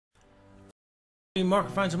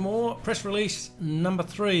Microphones and more, press release number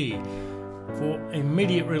 3. For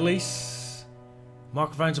immediate release,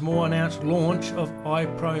 Microphones and More announced launch of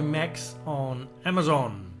iPro-Max on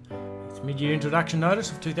Amazon. Its mid-year introduction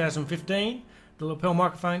notice of 2015. The lapel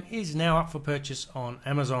microphone is now up for purchase on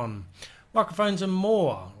Amazon. Microphones and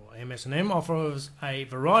More, Ms&M, offers a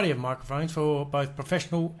variety of microphones for both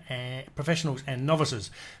professionals and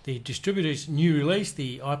novices. The distributor's new release,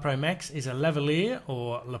 the iPro-Max, is a Lavalier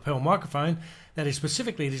or lapel microphone that is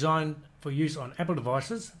specifically designed for use on Apple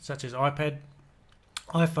devices such as iPad,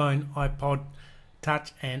 iPhone, iPod,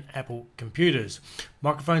 Touch and Apple computers.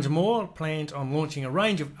 Microphones and More plans on launching a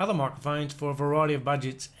range of other microphones for a variety of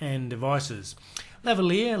budgets and devices.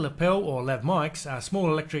 Lavalier, lapel or lav mics are small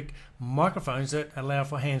electric microphones that allow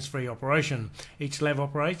for hands-free operation. Each lav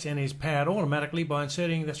operates and is powered automatically by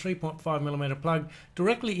inserting the 3.5mm plug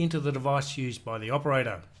directly into the device used by the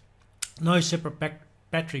operator. No separate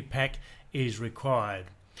battery pack is required.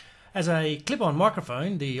 As a clip-on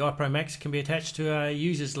microphone, the iPro-Max can be attached to a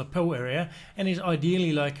user's lapel area and is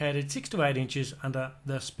ideally located 6 to 8 inches under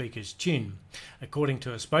the speaker's chin. According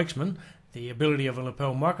to a spokesman, the ability of a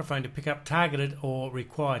lapel microphone to pick up targeted or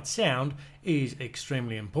required sound is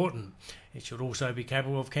extremely important. It should also be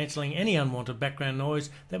capable of cancelling any unwanted background noise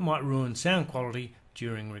that might ruin sound quality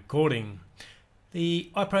during recording. The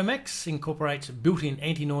iPro-Max incorporates built-in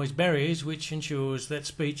anti-noise barriers which ensures that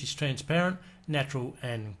speech is transparent, natural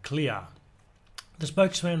and clear. The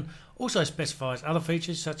spokesman also specifies other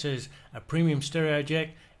features such as a premium stereo jack,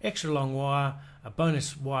 extra long wire, a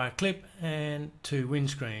bonus wire clip and 2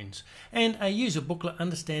 windscreens, and a user booklet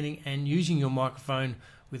understanding and using your microphone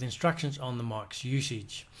with instructions on the mic's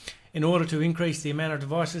usage. In order to increase the amount of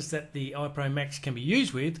devices that the iPro-Max can be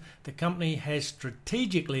used with, the company has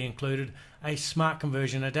strategically included a smart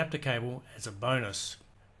conversion adapter cable as a bonus.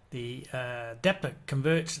 The adapter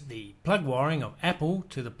converts the plug wiring of Apple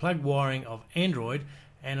to the plug wiring of Android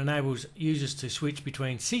and enables users to switch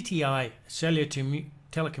between CTI Cellular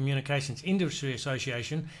Telecommunications Industry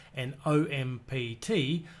Association and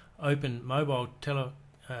OMPT Open Mobile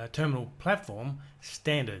Terminal Platform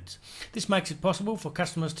standards. This makes it possible for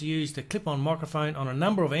customers to use the clip-on microphone on a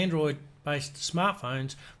number of Android-based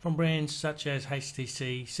smartphones from brands such as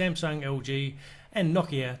HTC, Samsung, LG and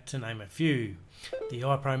Nokia, to name a few. The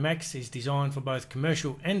iPro-Max is designed for both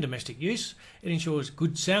commercial and domestic use. It ensures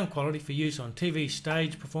good sound quality for use on TV,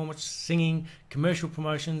 stage performance, singing, commercial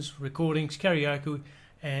promotions, recordings, karaoke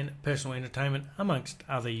and personal entertainment, amongst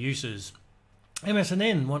other uses.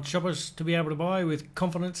 Ms&M wants shoppers to be able to buy with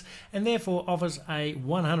confidence and therefore offers a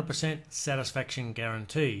 100% satisfaction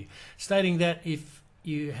guarantee, stating that if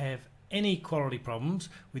you have any quality problems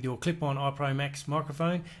with your clip-on iPro-Max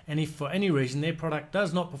microphone and if for any reason their product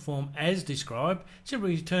does not perform as described,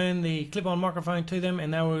 simply return the clip-on microphone to them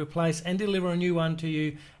and they will replace and deliver a new one to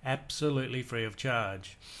you absolutely free of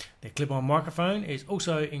charge. The clip-on microphone is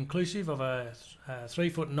also inclusive of a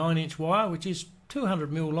 3-foot 9-inch wire which is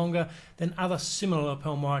 200mm longer than other similar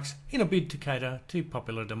lapel mics in a bid to cater to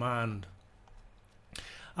popular demand.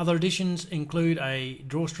 Other additions include a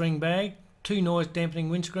drawstring bag, 2 noise dampening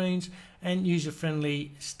windscreens and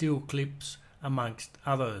user-friendly steel clips, amongst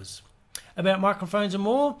others. About Microphones and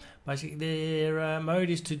More, basically their mode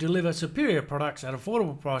is to deliver superior products at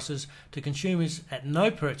affordable prices to consumers at no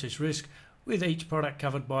purchase risk, with each product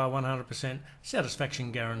covered by a 100%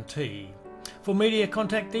 satisfaction guarantee. For media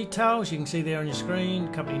contact details, you can see there on your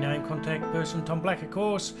screen, company name, contact person, Tom Black of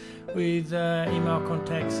course, with email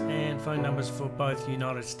contacts and phone numbers for both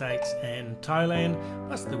United States and Thailand,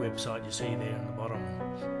 plus the website you see there on the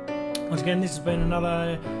bottom. Once again, this has been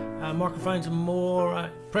another Microphones and More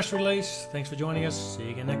press release. Thanks for joining us. See you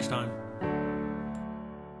again next time.